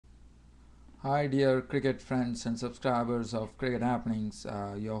Hi, dear cricket friends and subscribers of Cricket Happenings.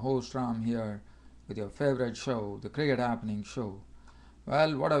 Your host Ram here with your favorite show, the Cricket Happening Show.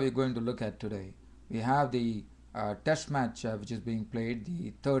 Well, what are we going to look at today? We have the test match which is being played,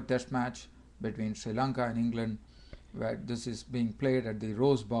 the third test match between Sri Lanka and England, where this is being played at the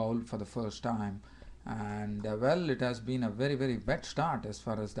Rose Bowl for the first time. And well, it has been a very wet start as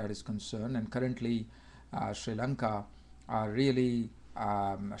far as that is concerned, and currently Sri Lanka are really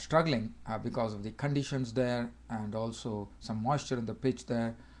struggling because of the conditions there and also some moisture in the pitch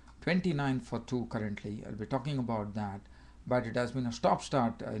there. 29 for 2 currently. I'll be talking about that. But it has been a stop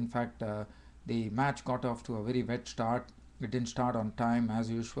start. In fact, the match got off to a very wet start. It didn't start on time as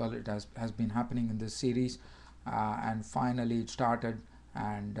usual. It has been happening in this series. And finally, it started.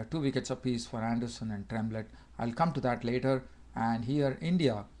 And 2 wickets apiece for Anderson and Tremblett. I'll come to that later. And here,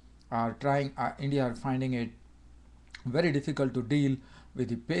 India are finding it very difficult to deal with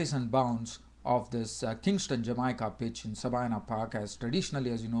the pace and bounce of this Kingston, Jamaica pitch in Sabina Park. As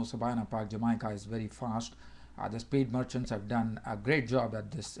traditionally, as you know, Sabina Park, Jamaica is very fast. The speed merchants have done a great job at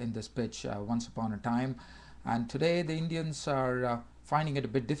this in this pitch once upon a time, and today the Indians are finding it a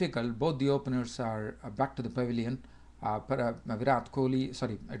bit difficult. Both the openers are back to the pavilion. Virat Kohli,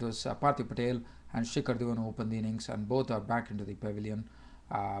 sorry, it was Parthiv Patel and Shikhar Dhawan opened the innings, and both are back into the pavilion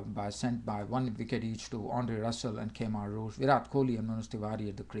sent by 1 wicket each to Andre Russell and Kemar Roach, Virat Kohli and Manoj Tiwari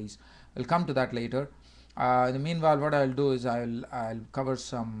at the crease. We'll come to that later. In the meanwhile, what I'll do is I'll cover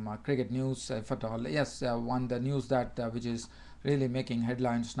some cricket news, if at all. Yes, one the news that which is really making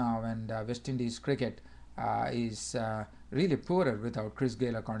headlines now, and West Indies cricket is really poorer without Chris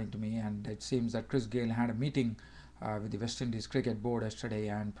Gayle, according to me. And it seems that Chris Gayle had a meeting with the West Indies cricket board yesterday,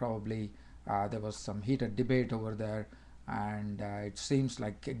 and probably there was some heated debate over there, and it seems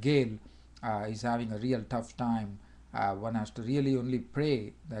like Gayle is having a real tough time. One has to really only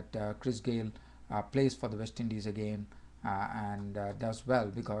pray that Chris Gayle plays for the West Indies again and does well,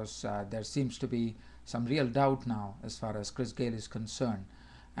 because there seems to be some real doubt now as far as Chris Gayle is concerned.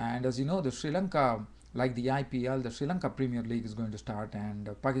 And as you know, the Sri Lanka, like the IPL, the Sri Lanka Premier League is going to start, and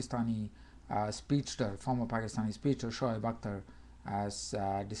former Pakistani speedster Shoaib Akhtar has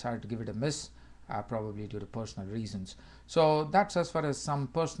decided to give it a miss, probably due to personal reasons. So that's as far as some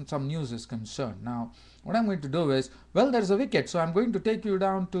news is concerned. Now, what I'm going to do is, well, there's a wicket, so I'm going to take you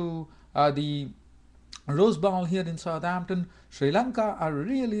down to the Rose Bowl here in Southampton. Sri Lanka are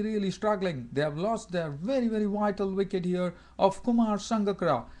really struggling. They have lost their very vital wicket here of Kumar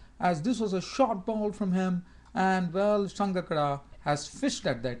Sangakkara, as this was a short ball from him, and well, Sangakkara has fished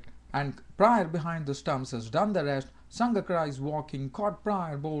at that, and Pryor behind the stumps has done the rest. Sangakkara is walking, caught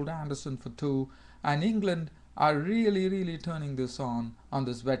Pryor, bowled Anderson for 2, and England are really turning this on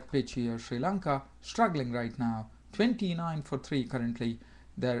this wet pitch here. Sri Lanka struggling right now, 29 for 3 currently.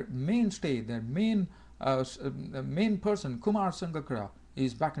 Their mainstay, their main person, Kumar Sangakkara,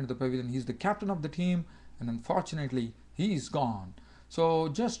 is back into the pavilion. He's the captain of the team, and unfortunately, he's gone. So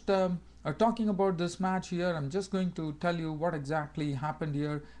just talking about this match here, I'm just going to tell you what exactly happened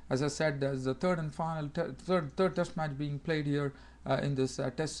here. As I said, there's the third and final third test match being played here in this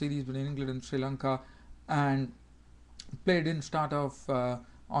test series between England and Sri Lanka, and play didn't start off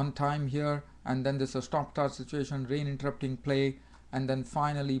on time here, and then there's a stop-start situation, rain interrupting play, and then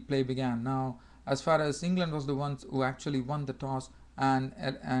finally play began. Now, as far as England was the ones who actually won the toss and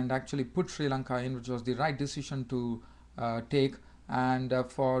actually put Sri Lanka in, which was the right decision to take. And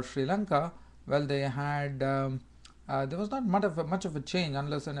for Sri Lanka, well, they had there was not much of a change,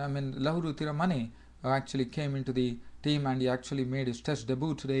 unless, I mean, Lahuru Tiramane actually came into the team, and he actually made his test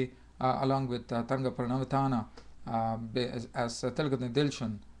debut today along with Taranga Pranavatana, as Tilgathan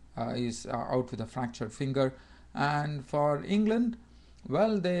Dilshan is out with a fractured finger. And for England,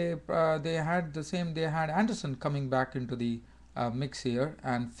 well, they had the same. They had Anderson coming back into the mix here,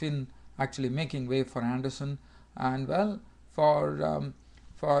 and Finn actually making way for Anderson. And well, for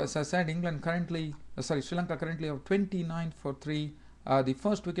as I said, England currently, Sri Lanka currently have 29 for 3. The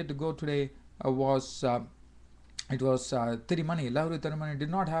first wicket to go today was Tirimani. Lahuru Tirimani did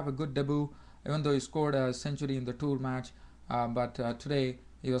not have a good debut, even though he scored a century in the tour match. But today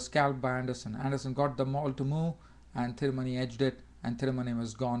he was scalped by Anderson. Anderson got the ball to move, and Tirimani edged it, and Tirimani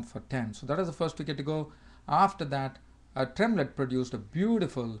was gone for 10. So that is the first wicket to go. After that, Tremblett produced a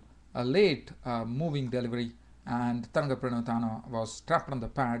beautiful late moving delivery, and Taranga Pranatana was trapped on the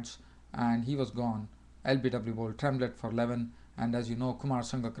pads, and he was gone. LBW bowled Tremblett for 11, and as you know, Kumar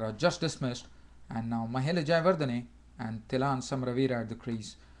Sangakkara just dismissed, and now Mahela Jayawardene and Tilan Samravira at the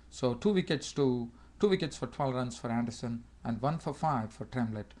crease. So two wickets for 12 runs for Anderson, and 1 for 5 for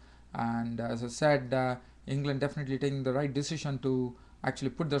Tremblett. And as I said, England definitely taking the right decision to actually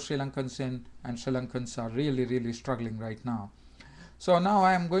put the Sri Lankans in, and Sri Lankans are really struggling right now. So now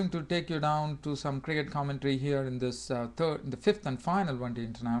I am going to take you down to some cricket commentary here in this in the fifth and final one-day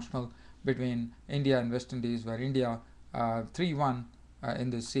international between India and West Indies, where India 3-1 in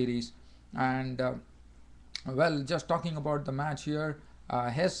this series. And well, just talking about the match here,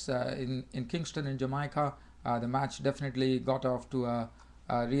 Hess in Kingston in Jamaica, the match definitely got off to a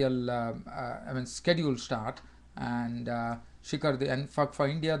real, scheduled start. And for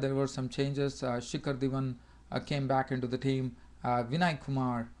India, there were some changes. Shikhar Dhawan came back into the team. Vinay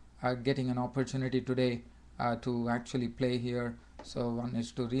Kumar getting an opportunity today to actually play here. So one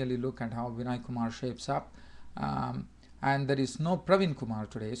is to really look at how Vinay Kumar shapes up. And there is no Praveen Kumar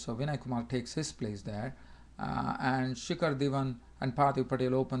today, so Vinay Kumar takes his place there. And Shikhar Dhawan and Parthiv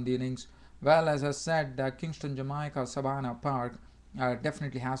Patel open the innings. Well, as I said, Kingston, Jamaica, Sabana Park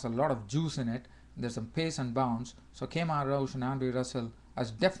definitely has a lot of juice in it. There's some pace and bounce. So Kemar Roach and Andre Russell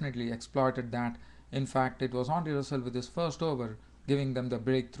has definitely exploited that. In fact, it was Andre Russell with his first over giving them the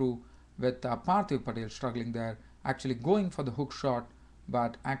breakthrough, with Parthiv Patel struggling there, actually going for the hook shot,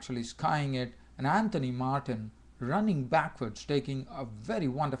 but actually skying it, and Anthony Martin running backwards, taking a very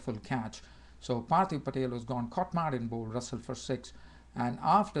wonderful catch. So Parthiv Patel was gone, caught Martin bowled Russell for 6. And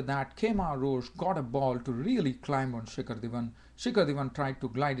after that, Kemar Roach got a ball to really climb on Shikhar Dhawan. Shikhar Dhawan tried to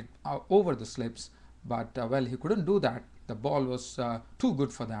glide it over the slips, but well, he couldn't do that. The ball was too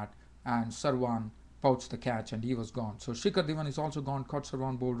good for that, and Sarwan pouched the catch and he was gone. So Shikhar Dhawan is also gone, caught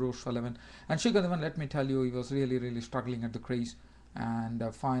Sarwan bowled Roach for 11. And Shikhar Dhawan, let me tell you, he was really struggling at the crease. And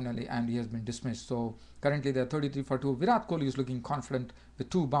finally, and he has been dismissed. So currently they are 33 for 2. Virat Kohli is looking confident with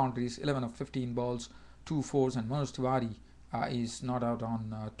 2 boundaries, 11 of 15 balls, 2 fours, and Manoj Tiwari is not out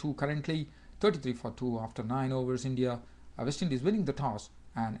on 2 currently, 33 for 2 after 9 overs. India, West Indies winning the toss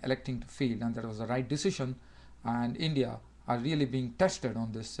and electing to field, and that was the right decision. And India are really being tested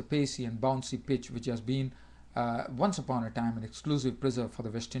on this pacy and bouncy pitch, which has been once upon a time an exclusive preserve for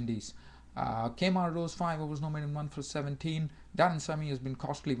the West Indies. Kemar Rose 5 overs, no made in 1 for 17. Darren Sammy has been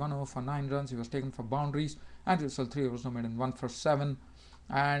costly, 1 over for 9 runs. He was taken for boundaries. And Russell 3 overs, no made in 1 for 7.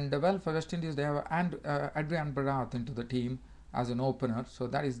 And well, for West Indies, they have Adrian Bharat into the team as an opener. So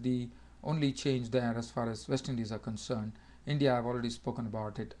that is the only change there as far as West Indies are concerned. India, I've already spoken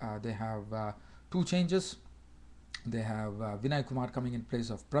about it. They have 2 changes. They have Vinay Kumar coming in place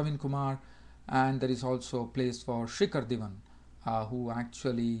of Praveen Kumar. And there is also a place for Shikhar Dhawan, who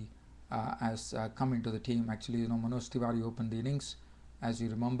actually has come into the team. Actually, Manoj Tiwari opened the innings, as you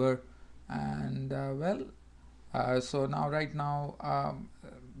remember. And so now, right now,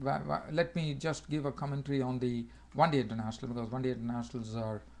 let me just give a commentary on the one-day international, because one-day internationals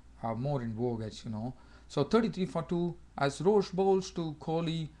are more in vogue, as you know. So 33 for 2 as Roach bowls to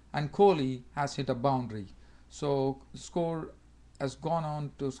Kohli, and Kohli has hit a boundary. So score has gone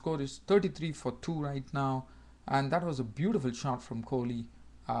on to score is 33 for 2 right now, and that was a beautiful shot from Kohli.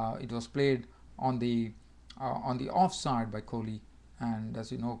 It was played on the offside by Kohli, and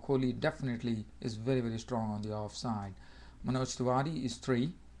as you know, Kohli definitely is very strong on the offside. Manoj Tiwari is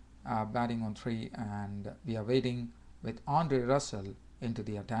 3, batting on 3, and we are waiting with Andre Russell into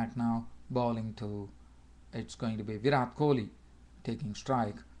the attack now, bowling to, it's going to be Virat Kohli taking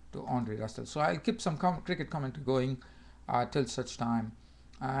strike to Andre Russell. So I'll keep some cricket commentary going till such time.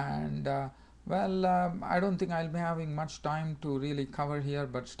 And I don't think I'll be having much time to really cover here,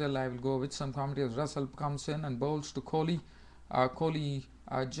 but still I will go with some commentary as Russell comes in and bowls to Kohli. Kohli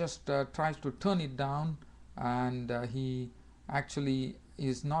just tries to turn it down, and he actually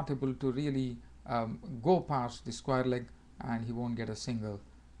is not able to really go past the square leg, and he won't get a single.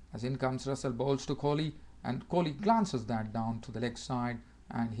 As in comes Russell, bowls to Kohli, and Kohli glances that down to the leg side,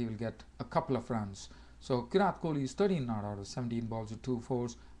 and he will get a couple of runs. So Virat Kohli is 13 not out of 17 balls with 2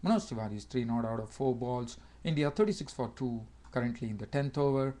 fours. Manoj Tiwari is 3 not out of 4 balls. India 36 for 2 currently in the 10th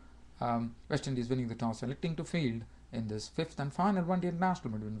over. West Indies winning the toss, electing to field in this 5th and final one-day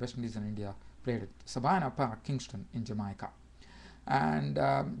international between West Indies and India, played at Sabana Park, Kingston in Jamaica. And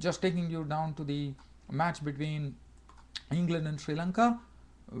just taking you down to the match between England and Sri Lanka.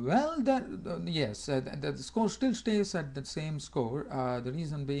 Well, the score still stays at the same score. The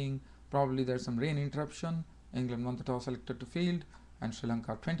reason being probably there's some rain interruption. England won the toss, elected to field, and Sri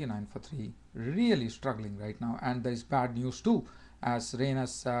Lanka 29 for 3, really struggling right now. And there is bad news too, as rain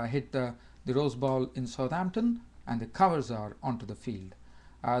has hit the Rose Bowl in Southampton, and the covers are onto the field.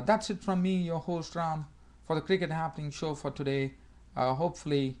 That's it from me, your host Ram, for the Cricket Happening show for today.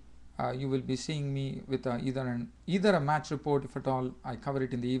 Hopefully you will be seeing me with either a match report, if at all I cover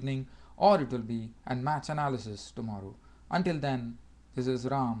it in the evening, or it will be a match analysis tomorrow. Until then, this is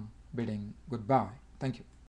Ram bidding goodbye. Thank you.